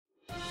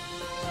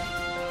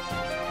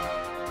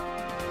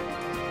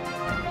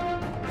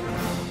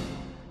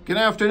Good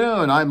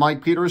afternoon. I'm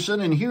Mike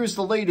Peterson, and here's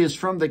the latest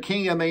from the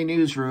KMA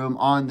newsroom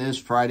on this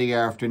Friday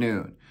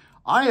afternoon.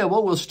 Iowa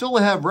will still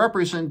have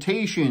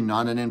representation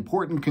on an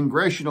important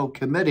congressional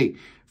committee.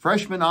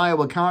 Freshman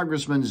Iowa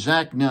Congressman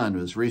Zach Nunn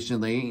was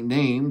recently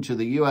named to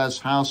the U.S.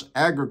 House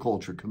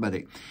Agriculture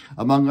Committee.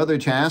 Among other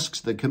tasks,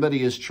 the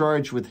committee is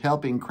charged with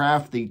helping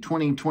craft the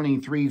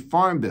 2023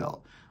 Farm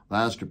Bill.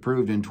 Last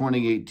approved in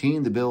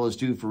 2018, the bill is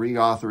due for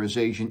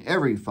reauthorization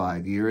every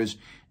 5 years.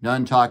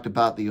 Nunn talked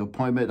about the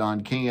appointment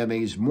on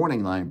KMA's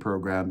Morning Line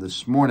program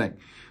this morning.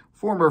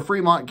 Former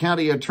Fremont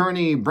County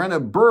Attorney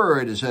Brenna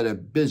Bird has had a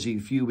busy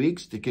few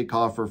weeks to kick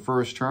off her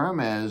first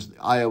term as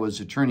Iowa's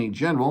Attorney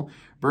General.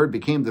 Bird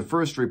became the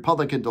first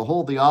Republican to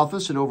hold the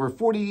office in over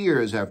 40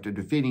 years after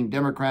defeating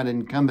Democrat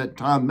incumbent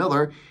Tom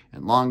Miller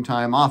and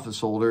longtime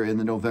officeholder in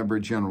the November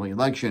general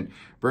election.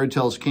 Bird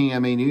tells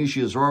KMA News she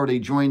has already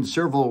joined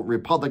several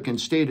Republican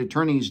state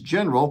attorneys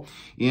general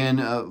in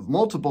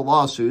multiple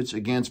lawsuits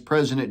against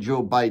President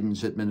Joe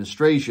Biden's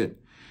administration.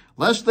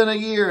 Less than a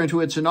year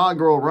into its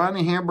inaugural run,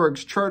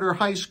 Hamburg's charter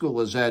high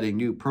school is adding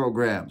new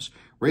programs.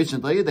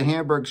 Recently, the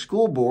Hamburg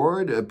School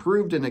Board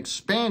approved an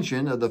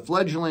expansion of the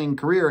fledgling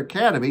Career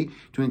Academy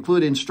to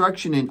include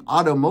instruction in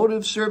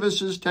automotive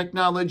services,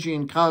 technology,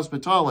 and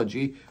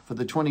cosmetology for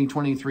the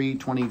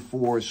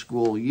 2023-24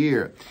 school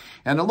year.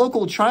 And a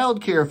local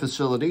child care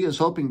facility is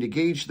hoping to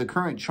gauge the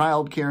current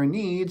child care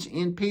needs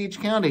in Page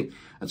County.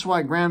 That's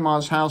why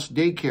Grandma's House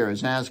Daycare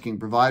is asking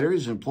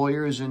providers,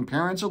 employers, and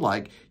parents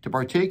alike to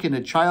partake in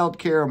a child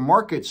care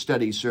market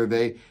study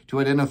survey to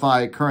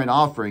identify current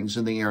offerings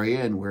in the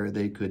area and where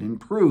they could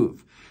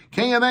improve.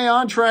 KMA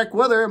on-track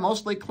weather,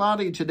 mostly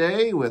cloudy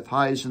today with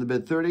highs in the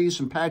mid-30s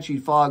and patchy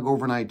fog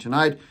overnight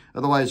tonight.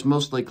 Otherwise,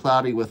 mostly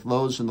cloudy with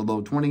lows in the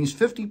low 20s.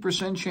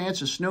 50%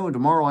 chance of snow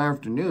tomorrow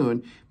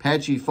afternoon.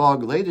 Patchy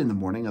fog late in the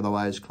morning.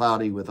 Otherwise,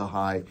 cloudy with a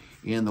high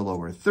in the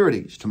lower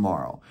 30s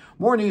tomorrow.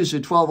 More news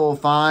at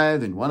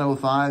 12:05 and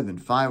 1:05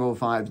 and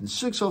 5:05 and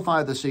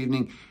 6:05 this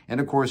evening. And,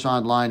 of course,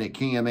 online at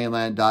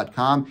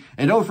KMAland.com.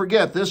 And don't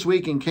forget, this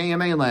week in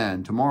KMA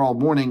Land, tomorrow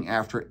morning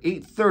after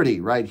 8:30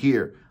 right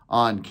here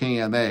on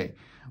KMA.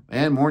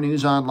 And more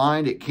news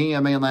online at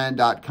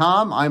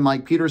KMAland.com. I'm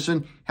Mike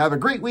Peterson. Have a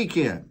great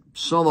weekend.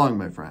 So long,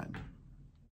 my friend.